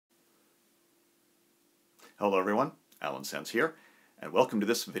Hello everyone, Alan Sands here, and welcome to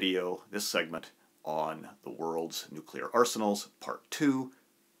this video, this segment on the world's nuclear arsenals, part 2,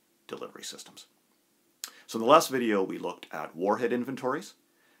 delivery systems. So in the last video we looked at warhead inventories.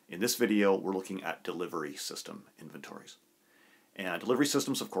 In this video we're looking at delivery system inventories. And delivery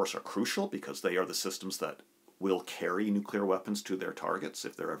systems of course are crucial because they are the systems that will carry nuclear weapons to their targets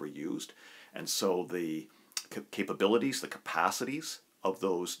if they're ever used. And so the capabilities, the capacities of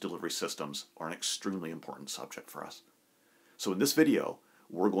those delivery systems are an extremely important subject for us. So in this video,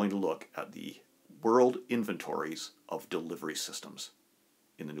 we're going to look at the world inventories of delivery systems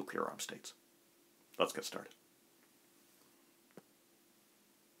in the nuclear armed states. Let's get started.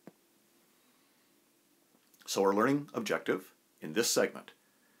 So our learning objective in this segment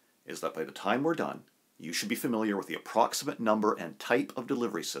is that by the time we're done, you should be familiar with the approximate number and type of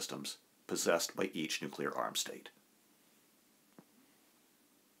delivery systems possessed by each nuclear armed state.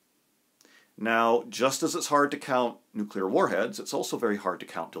 Now, just as it's hard to count nuclear warheads, it's also very hard to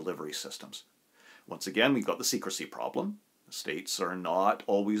count delivery systems. Once again, we've got the secrecy problem. The states are not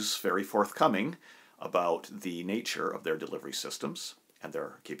always very forthcoming about the nature of their delivery systems and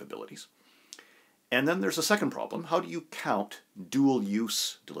their capabilities. And then there's a second problem. How do you count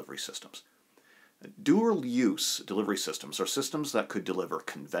dual-use delivery systems? Dual-use delivery systems are systems that could deliver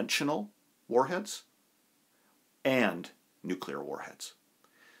conventional warheads and nuclear warheads.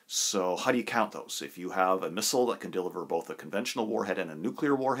 So how do you count those? If you have a missile that can deliver both a conventional warhead and a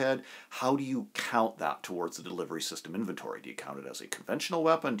nuclear warhead, how do you count that towards the delivery system inventory? Do you count it as a conventional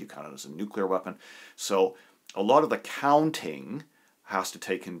weapon? Do you count it as a nuclear weapon? So a lot of the counting has to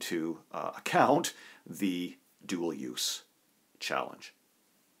take into account the dual-use challenge.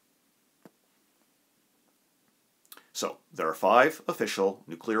 So there are 5 official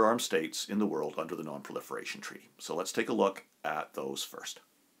nuclear armed states in the world under the Non-Proliferation Treaty. So let's take a look at those first.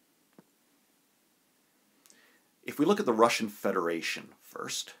 If we look at the Russian Federation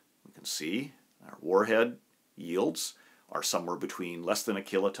first, we can see our warhead yields are somewhere between less than a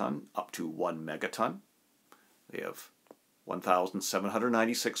kiloton up to 1 megaton. They have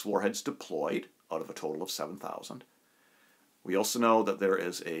 1,796 warheads deployed out of a total of 7,000. We also know that there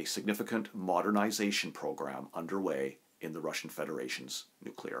is a significant modernization program underway in the Russian Federation's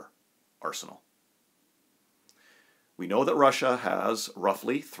nuclear arsenal. We know that Russia has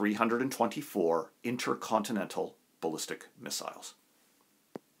roughly 324 intercontinental ballistic missiles,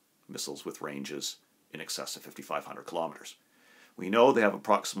 missiles with ranges in excess of 5,500 kilometers. We know they have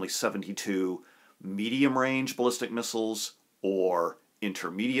approximately 72 medium-range ballistic missiles or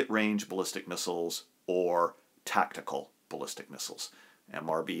intermediate-range ballistic missiles or tactical ballistic missiles,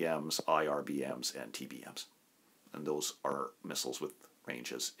 MRBMs, IRBMs, and TBMs. And those are missiles with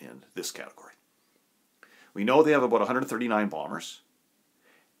ranges in this category. We know they have about 139 bombers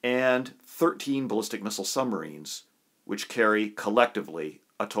and 13 ballistic missile submarines, which carry collectively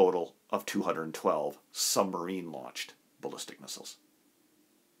a total of 212 submarine-launched ballistic missiles.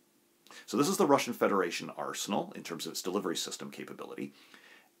 So this is the Russian Federation arsenal in terms of its delivery system capability.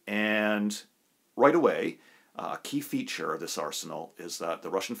 And right away, a key feature of this arsenal is that the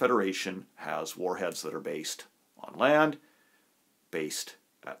Russian Federation has warheads that are based on land, based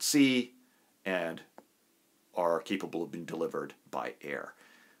at sea, and are capable of being delivered by air.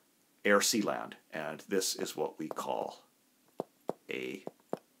 Air, sea, land. And this is what we call a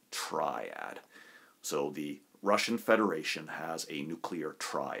triad. So the Russian Federation has a nuclear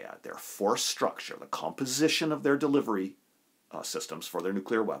triad. Their force structure, the composition of their delivery systems for their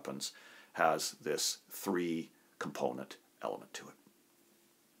nuclear weapons, has this 3-component element to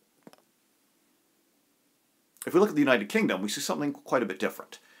it. If we look at the United Kingdom, we see something quite a bit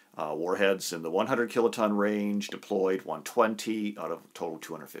different. Warheads in the 100 kiloton range deployed 120 out of a total of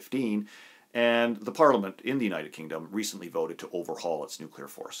 215, and the Parliament in the United Kingdom recently voted to overhaul its nuclear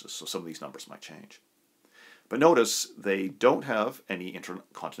forces, so some of these numbers might change. But notice they don't have any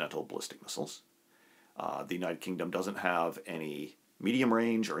intercontinental ballistic missiles. The United Kingdom doesn't have any medium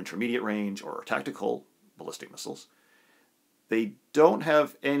range or intermediate range or tactical ballistic missiles. They don't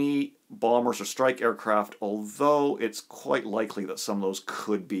have any bombers or strike aircraft, although it's quite likely that some of those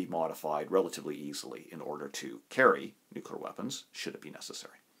could be modified relatively easily in order to carry nuclear weapons, should it be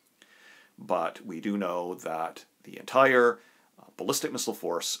necessary. But we do know that the entire ballistic missile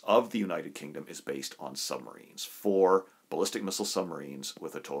force of the United Kingdom is based on submarines. 4 ballistic missile submarines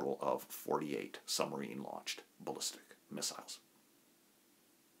with a total of 48 submarine-launched ballistic missiles.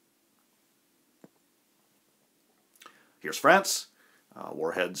 Here's France.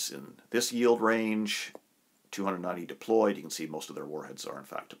 Warheads in this yield range, 290 deployed. You can see most of their warheads are in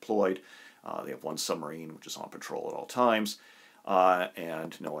fact deployed. They have 1 submarine which is on patrol at all times.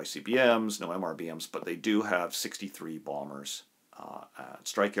 and no ICBMs, no MRBMs, but they do have 63 bombers and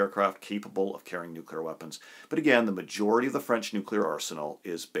strike aircraft capable of carrying nuclear weapons. But again, the majority of the French nuclear arsenal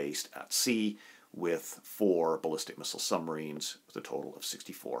is based at sea, with 4 ballistic missile submarines, with a total of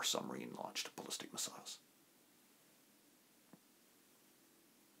 64 submarine-launched ballistic missiles.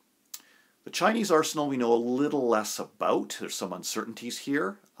 The Chinese arsenal we know a little less about. There's some uncertainties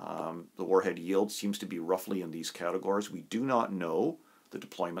here. The warhead yield seems to be roughly in these categories. We do not know the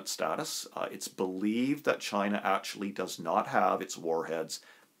deployment status. It's believed that China actually does not have its warheads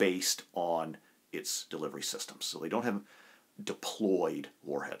based on its delivery systems. So they don't have deployed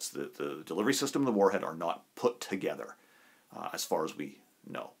warheads. The delivery system and the warhead are not put together, as far as we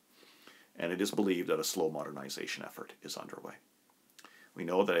know. And it is believed that a slow modernization effort is underway. We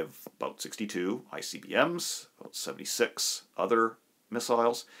know they have about 62 ICBMs, about 76 other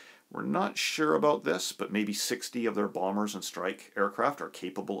missiles. We're not sure about this, but maybe 60 of their bombers and strike aircraft are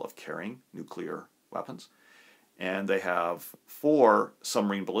capable of carrying nuclear weapons. And they have 4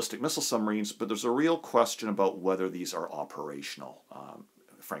 submarine ballistic missile submarines, but there's a real question about whether these are operational,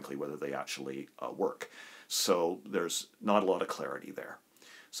 frankly, whether they actually work. So there's not a lot of clarity there.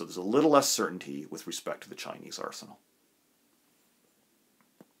 So there's a little less certainty with respect to the Chinese arsenal.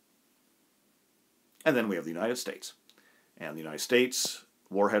 And then we have the United States. And the United States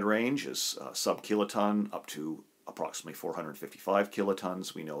warhead range is sub-kiloton up to approximately 455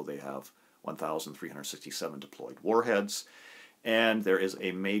 kilotons. We know they have 1,367 deployed warheads. And there is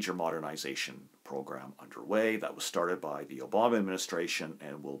a major modernization program underway that was started by the Obama administration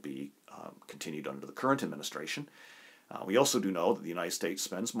and will be continued under the current administration. We also do know that the United States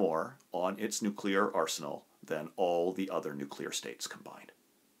spends more on its nuclear arsenal than all the other nuclear states combined.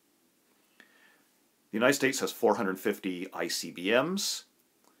 The United States has 450 ICBMs.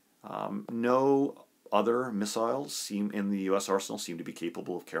 No other missiles in the U.S. arsenal seem to be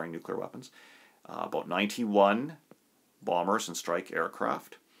capable of carrying nuclear weapons. About 91 bombers and strike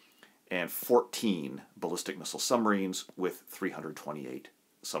aircraft, and 14 ballistic missile submarines with 328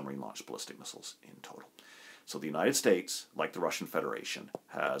 submarine-launched ballistic missiles in total. So the United States, like the Russian Federation,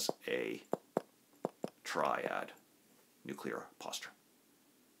 has a triad nuclear posture.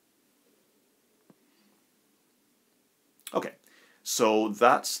 Okay, so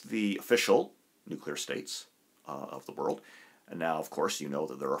that's the official nuclear states of the world. And now, of course, you know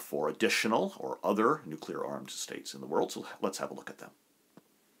that there are 4 additional or other nuclear-armed states in the world, so let's have a look at them.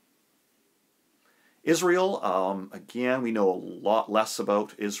 Israel, again, we know a lot less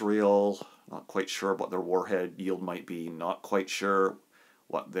about Israel. Not quite sure what their warhead yield might be. Not quite sure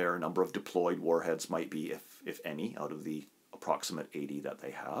what their number of deployed warheads might be, if any, out of the approximate 80 that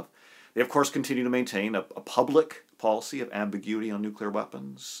they have. They, of course, continue to maintain a public policy of ambiguity on nuclear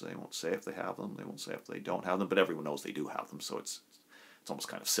weapons. They won't say if they have them. They won't say if they don't have them, but everyone knows they do have them, so it's almost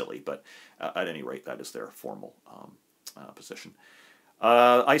kind of silly. But at any rate, that is their formal position.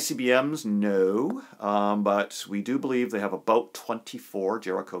 ICBMs, no, but we do believe they have about 24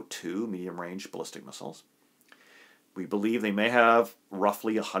 Jericho-2 medium-range ballistic missiles. We believe they may have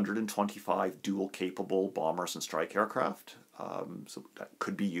roughly 125 dual-capable bombers and strike aircraft, so that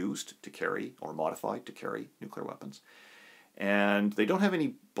could be used to carry or modified to carry nuclear weapons. And they don't have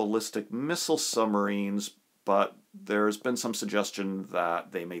any ballistic missile submarines, but there's been some suggestion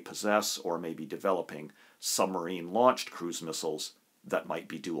that they may possess or may be developing submarine-launched cruise missiles that might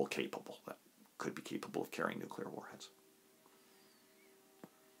be dual-capable, that could be capable of carrying nuclear warheads.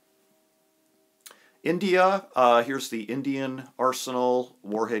 India, here's the Indian arsenal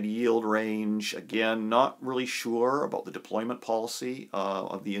warhead yield range. Again, not really sure about the deployment policy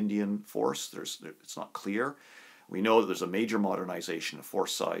of the Indian force. It's not clear. We know that there's a major modernization of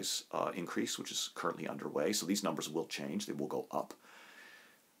force size increase, which is currently underway, so these numbers will change. They will go up.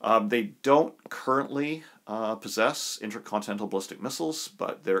 They don't currently possess intercontinental ballistic missiles,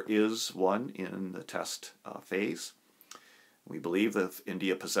 but there is one in the test phase. We believe that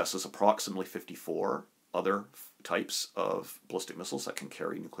India possesses approximately 54 other types of ballistic missiles that can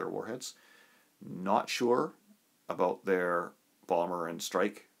carry nuclear warheads. Not sure about their bomber and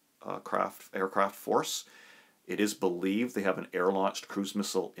strike aircraft force. It is believed they have an air-launched cruise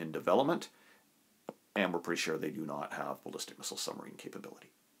missile in development, and we're pretty sure they do not have ballistic missile submarine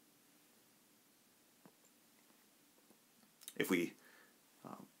capability. If we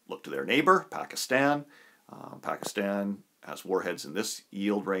look to their neighbor, Pakistan, Pakistan has warheads in this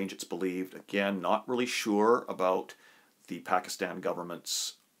yield range, it's believed. Again, not really sure about the Pakistan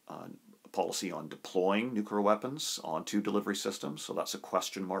government's policy on deploying nuclear weapons onto delivery systems, so that's a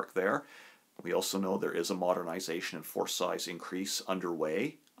question mark there. We also know there is a modernization and force size increase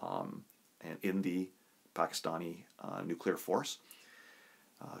underway and in the Pakistani nuclear force.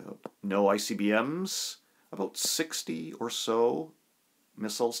 No ICBMs, about 60 or so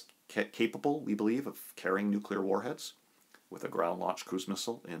missiles capable, we believe, of carrying nuclear warheads with a ground-launched cruise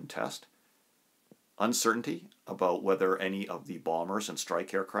missile in test. Uncertainty about whether any of the bombers and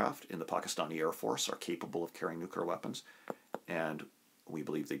strike aircraft in the Pakistani Air Force are capable of carrying nuclear weapons, and we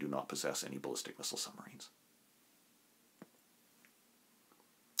believe they do not possess any ballistic missile submarines.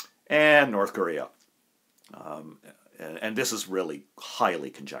 And North Korea. And this is really highly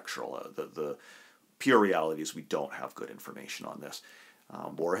conjectural. The pure reality is we don't have good information on this.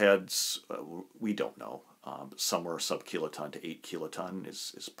 Warheads, we don't know. Somewhere sub-kiloton to 8 kiloton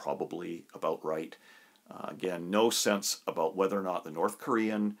is probably about right. Again, no sense about whether or not the North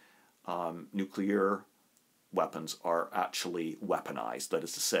Korean nuclear weapons are actually weaponized. That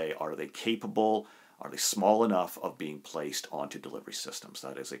is to say, are they capable, are they small enough of being placed onto delivery systems?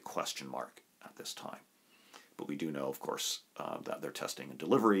 That is a question mark at this time. But we do know, of course, that their testing and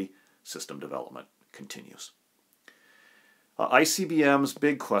delivery system development continues. ICBMs,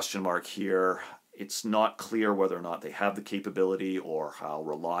 big question mark here. It's not clear whether or not they have the capability or how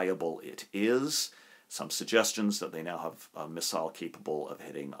reliable it is. Some suggestions that they now have a missile capable of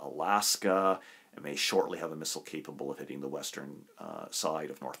hitting Alaska and may shortly have a missile capable of hitting the western side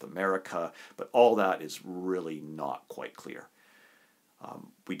of North America, but all that is really not quite clear.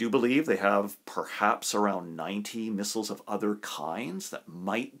 We do believe they have perhaps around 90 missiles of other kinds that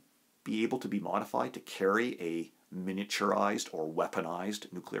might be able to be modified to carry a miniaturized or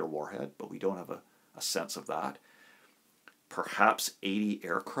weaponized nuclear warhead, but we don't have a sense of that. Perhaps 80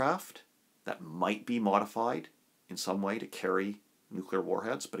 aircraft that might be modified in some way to carry nuclear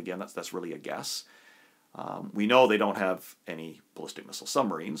warheads, but again, that's really a guess. We know they don't have any ballistic missile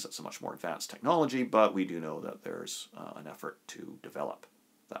submarines. That's a much more advanced technology, but we do know that there's an effort to develop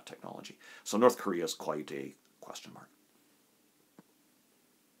that technology. So North Korea is quite a question mark.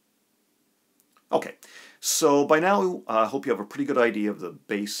 Okay, so by now I hope you have a pretty good idea of the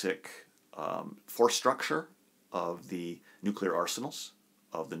basic force structure of the nuclear arsenals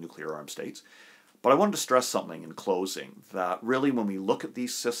of the nuclear armed states. But I wanted to stress something in closing, that really when we look at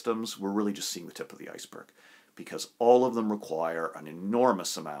these systems, we're really just seeing the tip of the iceberg, because all of them require an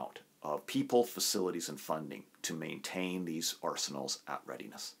enormous amount of people, facilities, and funding to maintain these arsenals at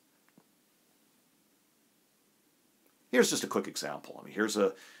readiness. Here's just a quick example. I mean, here's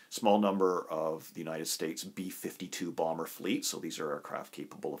a small number of the United States B-52 bomber fleet. So these are aircraft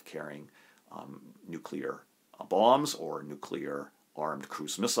capable of carrying nuclear bombs or nuclear armed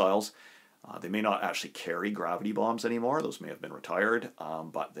cruise missiles. They may not actually carry gravity bombs anymore. Those may have been retired,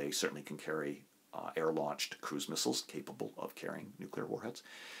 but they certainly can carry air-launched cruise missiles capable of carrying nuclear warheads.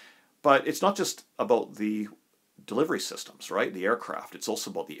 But it's not just about the delivery systems, right? The aircraft. It's also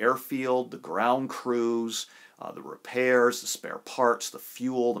about the airfield, the ground crews, the repairs, the spare parts, the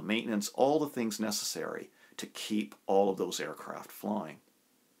fuel, the maintenance, all the things necessary to keep all of those aircraft flying.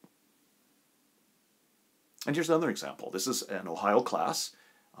 And here's another example. This is an Ohio-class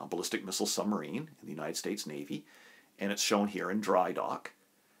ballistic missile submarine in the United States Navy, and it's shown here in dry dock.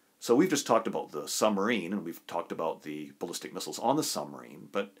 So we've just talked about the submarine, and we've talked about the ballistic missiles on the submarine,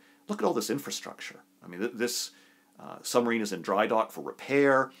 but look at all this infrastructure. I mean, this submarine is in dry dock for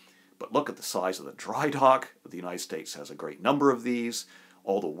repair, but look at the size of the dry dock. The United States has a great number of these.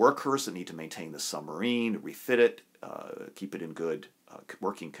 All the workers that need to maintain the submarine, refit it, keep it in good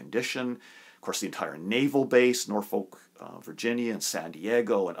working condition. Of course, the entire naval base, Norfolk, Virginia, and San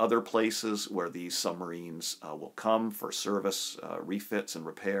Diego, and other places where these submarines will come for service, refits, and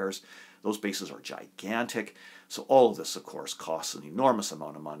repairs. Those bases are gigantic. So all of this, of course, costs an enormous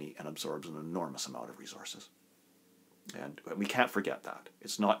amount of money and absorbs an enormous amount of resources. And we can't forget that.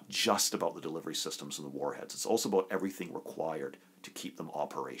 It's not just about the delivery systems and the warheads. It's also about everything required to keep them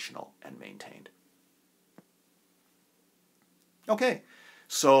operational and maintained. Okay,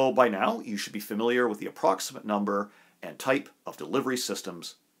 so by now you should be familiar with the approximate number and type of delivery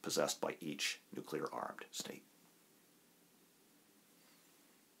systems possessed by each nuclear-armed state.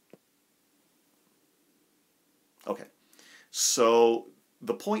 Okay, so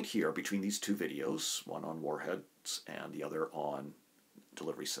the point here between these two videos, one on warheads and the other on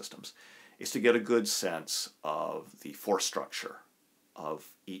delivery systems, is to get a good sense of the force structure of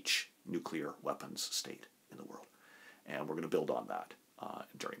each nuclear weapons state in the world. And we're going to build on that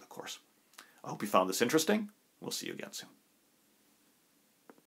during the course. I hope you found this interesting. We'll see you again soon.